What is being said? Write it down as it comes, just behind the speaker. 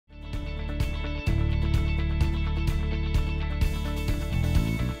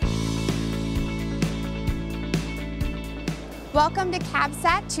Welcome to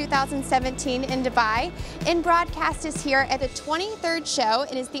CABSAT 2017 in Dubai. InBroadcast is here at the 23rd show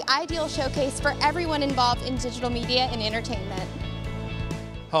and is the ideal showcase for everyone involved in digital media and entertainment.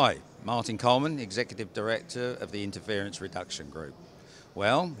 Hi, Martin Coleman, Executive Director of the Interference Reduction Group.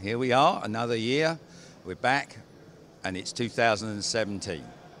 Well, here we are, another year. We're back and it's 2017.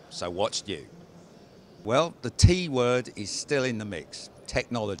 So what's new? Well, the T word is still in the mix,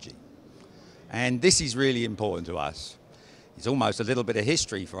 technology. And this is really important to us. It's almost a little bit of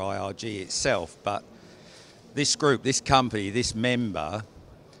history for iRG itself, but this group, this company, this member,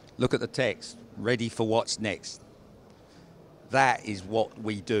 look at the text, ready for what's next. That is what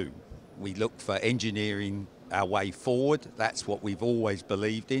we do. We look for engineering our way forward. That's what we've always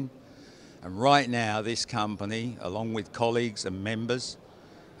believed in. And right now, this company, along with colleagues and members,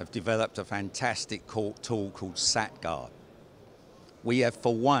 have developed a fantastic tool called SatGuard. We are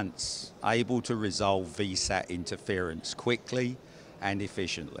for once able to resolve VSAT interference quickly and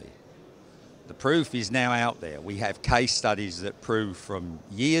efficiently. The proof is now out there. We have case studies that prove from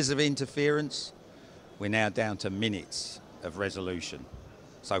years of interference, we're now down to minutes of resolution.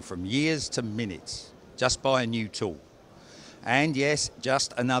 So from years to minutes, just by a new tool. And yes,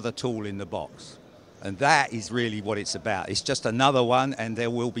 just another tool in the box. And that is really what it's about. It's just another one, and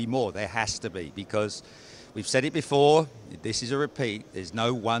there will be more. There has to be, because we've said it before, this is a repeat, there's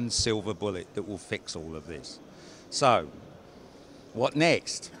no one silver bullet that will fix all of this. So, what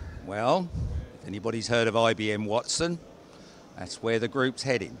next? Well, if anybody's heard of IBM Watson, that's where the group's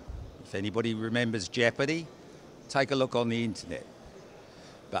heading. If anybody remembers Jeopardy, take a look on the internet.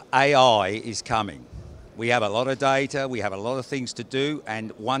 But AI is coming. We have a lot of data, we have a lot of things to do,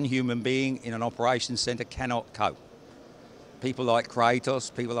 and one human being in an operations center cannot cope. People like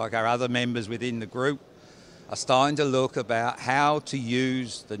Kratos, people like our other members within the group, are starting to look about how to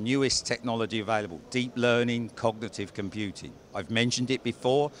use the newest technology available, deep learning, cognitive computing. I've mentioned it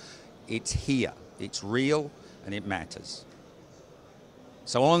before, it's here, it's real, and it matters.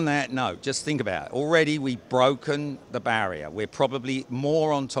 So on that note, just think about it. Already we've broken the barrier. We're probably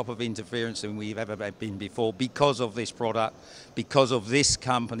more on top of interference than we've ever been before because of this product, because of this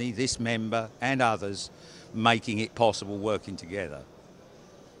company, this member, and others making it possible working together.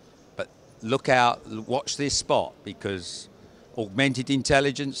 Look out, watch this spot, because augmented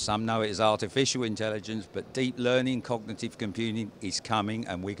intelligence, some know it as artificial intelligence, but deep learning, cognitive computing is coming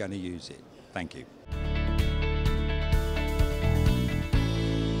and we're going to use it. Thank you.